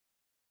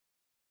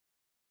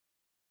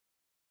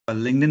a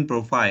LinkedIn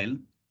profile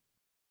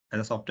as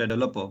a software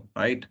developer,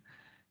 right?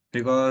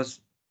 Because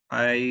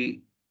I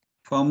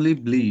firmly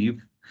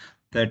believe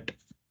that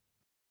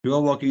you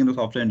are working in the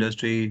software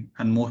industry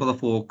and most of the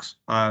folks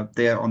are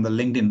there on the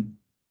LinkedIn.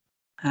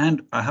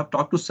 And I have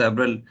talked to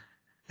several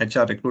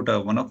HR recruiter.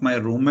 One of my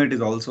roommate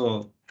is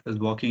also is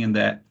working in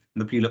the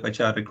field of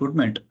HR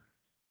recruitment.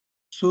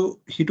 So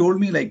he told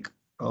me like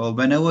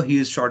whenever he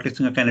is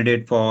shortlisting a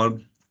candidate for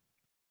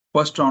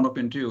first round of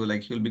interview,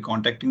 like he'll be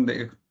contacting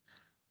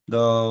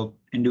the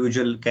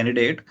individual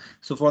candidate.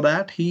 So for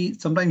that, he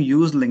sometimes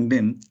use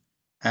LinkedIn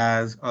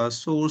as a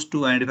source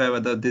to identify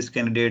whether this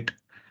candidate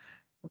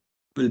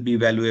will be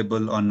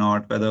valuable or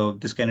not, whether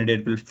this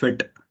candidate will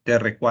fit their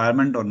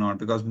requirement or not,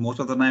 because most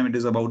of the time it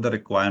is about the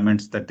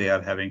requirements that they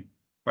are having,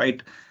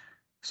 right?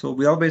 So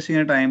without wasting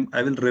your time,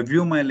 I will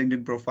review my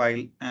LinkedIn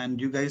profile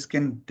and you guys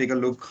can take a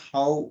look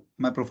how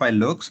my profile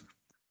looks.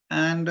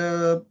 And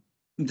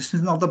this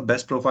is not the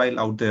best profile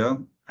out there.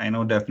 I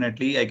know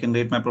definitely I can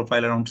rate my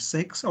profile around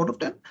 6 out of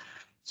 10.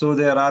 So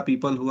there are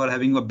people who are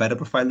having a better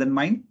profile than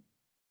mine.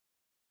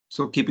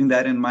 So keeping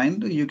that in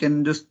mind, you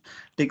can just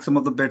take some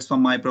of the bits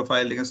from my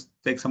profile, you can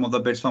take some of the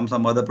bits from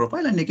some other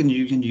profile, and you can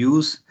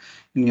use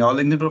in your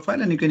LinkedIn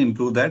profile, and you can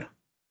improve that.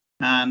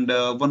 And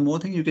one more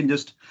thing, you can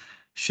just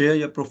share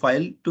your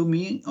profile to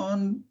me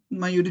on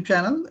my YouTube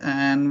channel,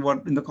 and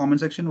what in the comment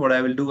section, what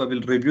I will do, I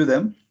will review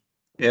them.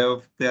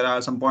 If there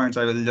are some points,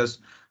 I will just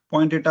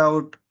point it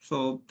out.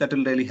 So that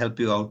will really help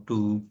you out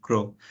to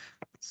grow.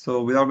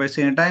 So without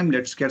wasting any time,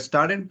 let's get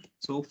started.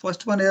 So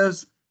first one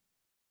is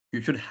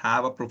you should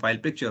have a profile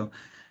picture.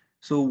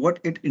 So what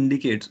it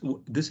indicates,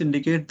 this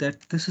indicates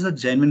that this is a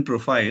genuine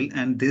profile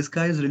and this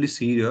guy is really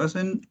serious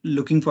and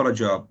looking for a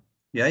job,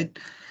 right?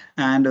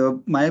 And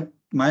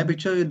my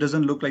picture, it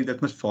doesn't look like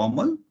that much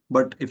formal,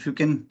 but if you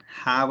can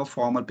have a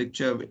formal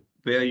picture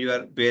where you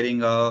are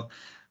wearing a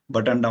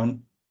button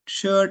down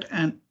shirt,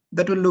 and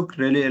that will look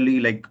really,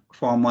 really like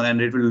formal and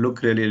it will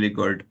look really, really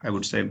good, I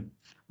would say.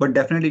 But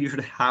definitely you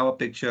should have a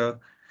picture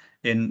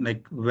in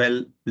like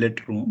well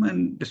lit room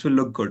and this will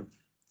look good.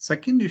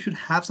 Second, you should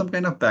have some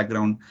kind of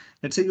background.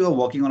 Let's say you are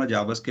working on a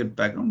JavaScript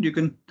background. You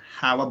can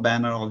have a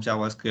banner of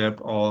JavaScript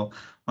or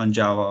on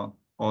Java,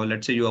 or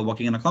let's say you are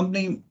working in a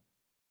company.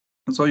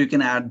 So you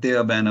can add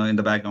their banner in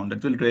the background.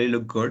 That will really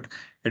look good.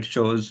 It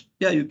shows,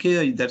 yeah, you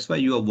care. That's why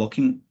you are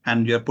working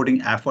and you're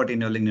putting effort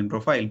in your LinkedIn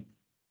profile.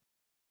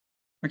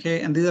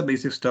 Okay, and these are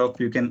basic stuff.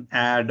 You can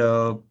add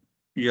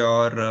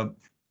your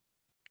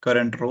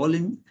current role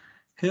in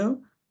here,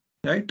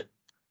 right?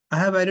 I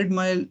have added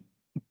my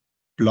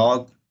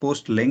blog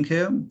post link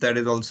here. That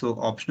is also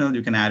optional.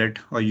 You can add it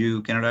or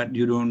you cannot add.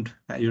 You don't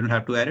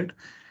have to add it.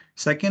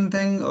 Second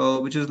thing,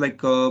 which is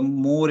like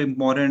more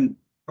important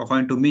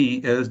according to me,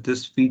 is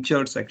this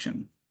featured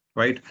section,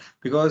 right?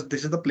 Because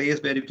this is the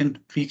place where you can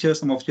feature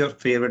some of your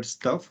favorite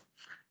stuff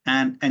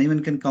and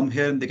anyone can come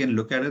here and they can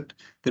look at it.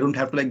 They don't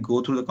have to like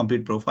go through the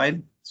complete profile.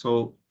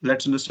 So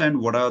let's understand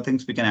what are the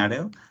things we can add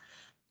here.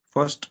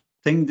 First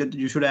thing that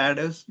you should add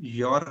is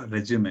your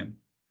resume.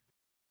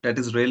 That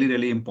is really,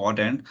 really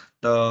important.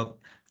 The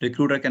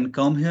recruiter can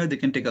come here, they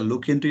can take a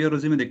look into your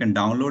resume, they can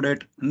download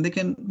it, and they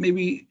can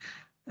maybe,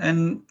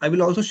 and I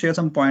will also share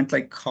some points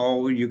like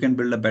how you can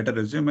build a better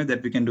resume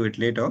that we can do it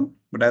later.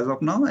 But as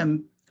of now,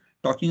 I'm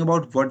talking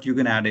about what you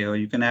can add here.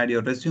 You can add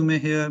your resume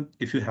here.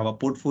 If you have a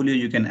portfolio,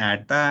 you can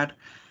add that.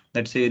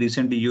 Let's say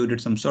recently you did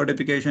some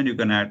certification, you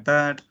can add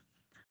that.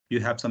 You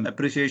have some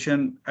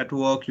appreciation at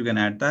work, you can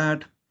add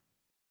that.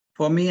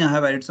 For me, I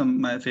have added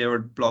some my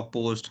favorite blog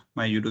post,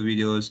 my YouTube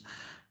videos,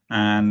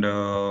 and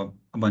a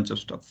bunch of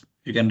stuff.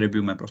 You can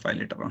review my profile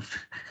later on.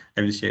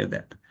 I will share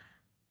that.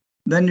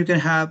 Then you can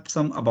have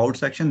some about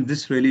section.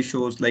 This really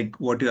shows like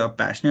what you are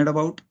passionate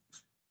about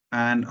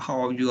and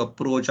how you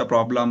approach a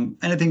problem.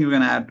 Anything you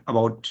can add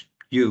about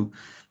you.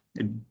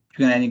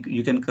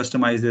 You can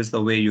customize this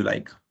the way you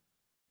like.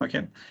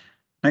 Okay.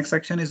 Next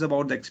section is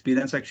about the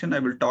experience section. I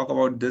will talk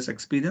about this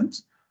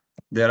experience.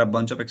 There are a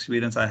bunch of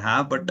experience I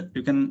have, but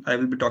I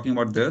will be talking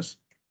about this.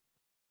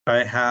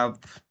 I have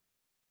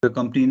the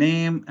company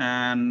name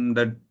and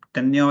the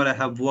tenure I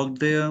have worked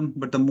there.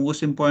 But the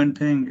most important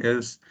thing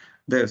is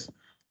this,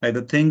 like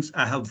the things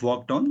I have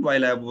worked on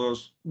while I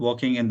was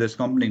working in this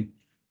company.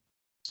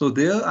 So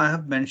there I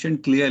have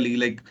mentioned clearly,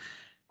 like,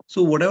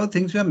 so whatever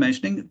things we are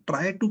mentioning,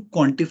 try to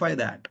quantify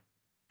that.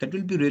 That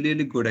will be really,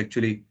 really good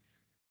actually.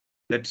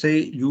 Let's say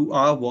you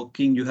are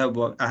working,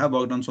 I have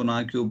worked on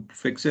SonarQube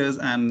fixes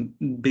and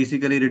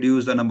basically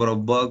reduce the number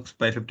of bugs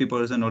by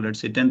 50%, or let's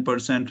say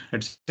 10%.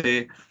 Let's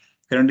say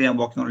currently I'm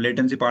working on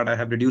latency part. I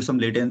have reduced some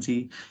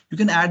latency. You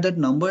can add that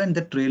number and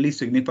that really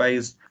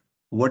signifies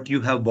what you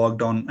have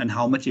worked on and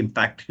how much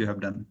impact you have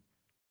done.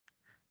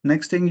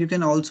 Next thing, you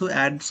can also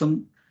add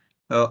some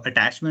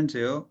attachments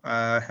here.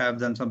 I have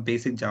done some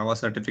basic Java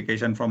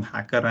certification from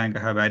HackerRank. I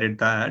have added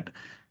that.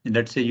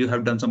 Let's say you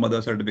have done some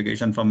other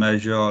certification from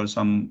Azure or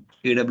some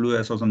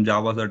AWS or some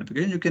Java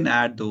certification. You can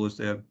add those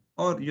there.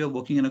 Or you're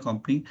working in a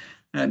company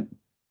and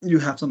you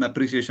have some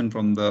appreciation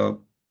from the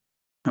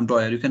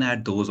employer. You can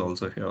add those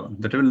also here.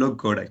 That will look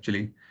good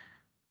actually.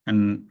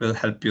 and will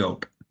help you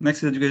out.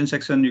 Next is education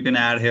section. You can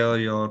add here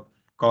your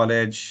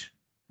college,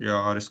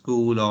 your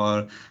school,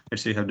 or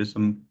let's say you have to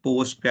some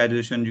post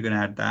graduation, you can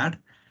add that.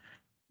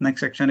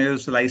 Next section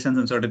is license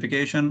and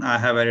certification. I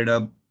have added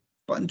a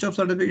bunch of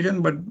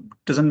certification, but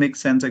doesn't make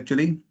sense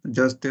actually.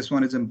 Just this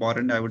one is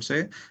important, I would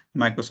say.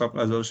 Microsoft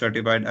Azure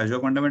Certified Azure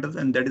Fundamentals,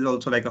 and that is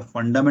also like a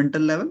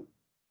fundamental level.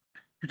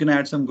 You can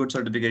add some good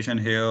certification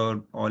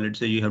here, or let's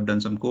say you have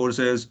done some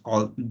courses,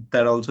 all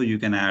that also you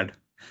can add.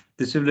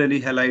 This will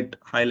really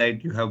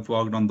highlight you have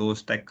worked on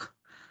those tech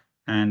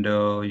and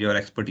your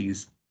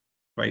expertise,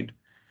 right?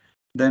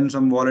 Then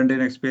some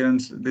volunteer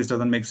experience. This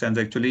doesn't make sense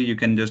actually. You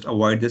can just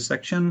avoid this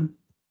section.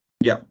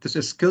 Yeah, this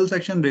is skill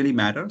section really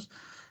matters.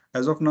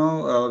 As of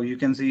now, you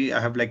can see I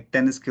have like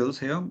 10 skills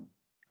here.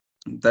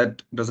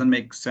 That doesn't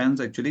make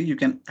sense actually. You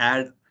can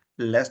add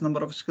less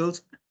number of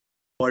skills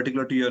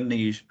particular to your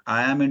niche.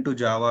 I am into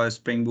Java,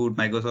 Spring Boot,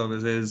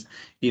 microservices,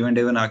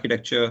 event-driven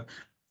architecture,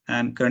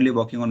 and currently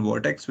working on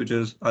Vortex, which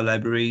is a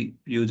library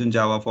used in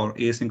Java for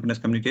asynchronous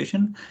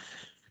communication.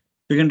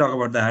 We can talk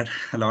about that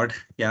a lot.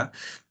 Yeah,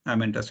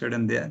 I'm interested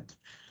in that.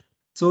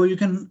 So you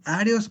can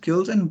add your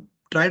skills and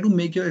try to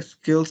make your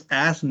skills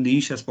as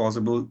niche as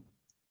possible.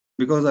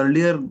 Because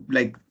earlier,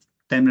 like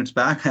 10 minutes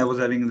back, I was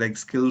having like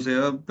skills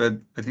here, but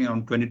I think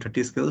around 20,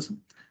 30 skills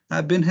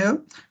have been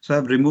here. So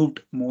I've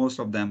removed most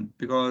of them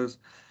because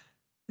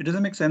it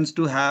doesn't make sense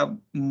to have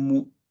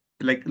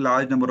like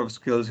large number of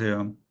skills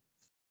here,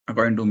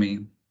 according to me.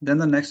 Then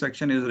the next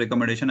section is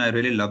recommendation. I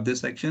really love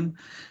this section.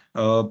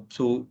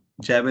 So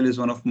Javel is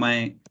one of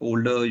my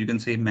older, you can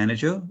say,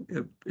 manager.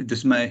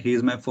 This is he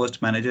is my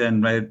first manager,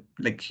 and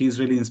he's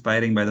really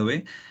inspiring, by the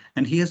way.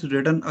 And he has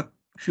written a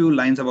few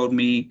lines about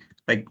me,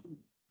 like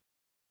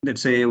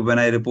let's say when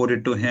I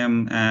reported to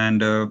him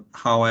and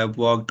how I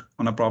worked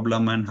on a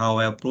problem and how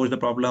I approached the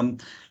problem.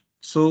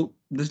 So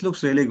this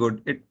looks really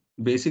good. It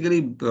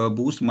basically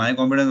boosts my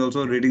confidence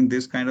also reading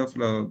this kind of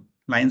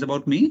lines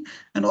about me.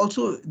 And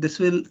also this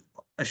will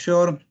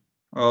assure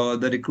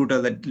the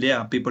recruiter that,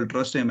 yeah, people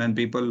trust him and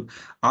people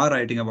are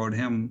writing about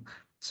him.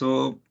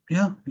 So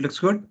yeah, it looks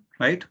good,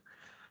 right?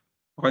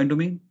 According to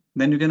me.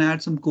 Then you can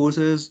add some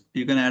courses.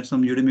 You can add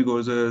some Udemy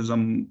courses.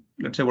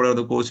 Let's say whatever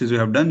the courses you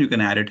have done, you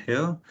can add it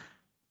here.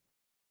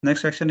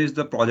 Next section is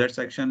the project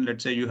section.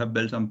 Let's say you have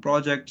built some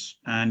projects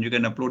and you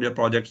can upload your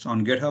projects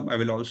on GitHub. I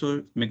will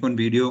also make one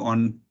video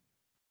on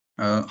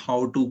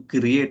how to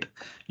create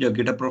your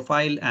GitHub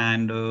profile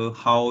and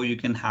how you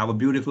can have a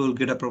beautiful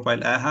GitHub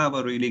profile. I have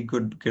a really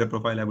good GitHub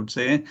profile, I would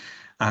say.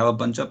 I have a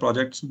bunch of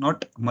projects,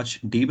 not much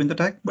deep in the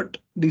tech, but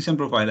decent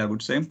profile, I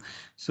would say.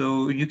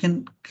 So you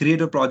can create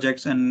your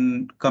projects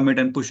and commit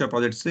and push your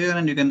projects there,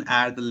 and you can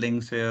add the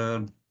links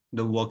here,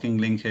 the working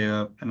link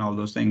here, and all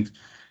those things.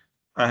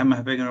 I am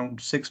having around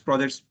 6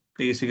 projects.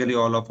 Basically,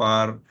 all of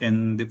are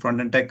in the front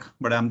end tech,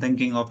 but I'm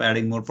thinking of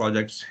adding more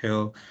projects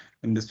here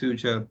in this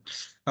future.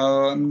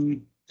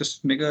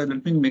 Just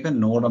let me make a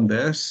note on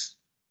this.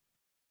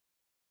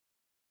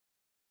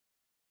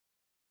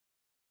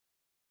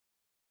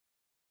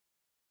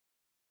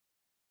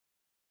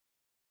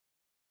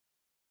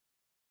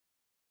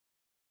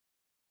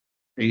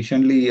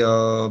 Recently,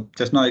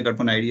 just now I got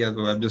one idea,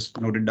 so I've just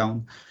noted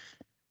down.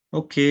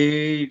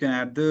 Okay, you can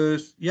add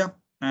this. Yeah,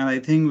 and I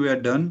think we are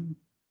done.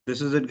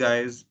 This is it,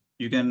 guys.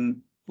 You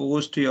can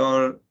post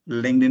your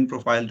LinkedIn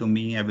profile to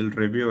me. I will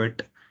review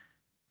it.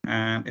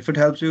 And if it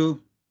helps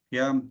you,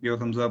 yeah, give a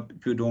thumbs up.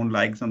 If you don't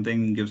like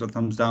something, give us a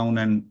thumbs down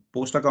and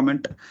post a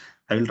comment.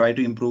 I will try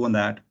to improve on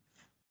that.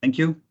 Thank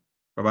you.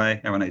 Bye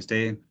bye. Have a nice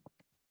day.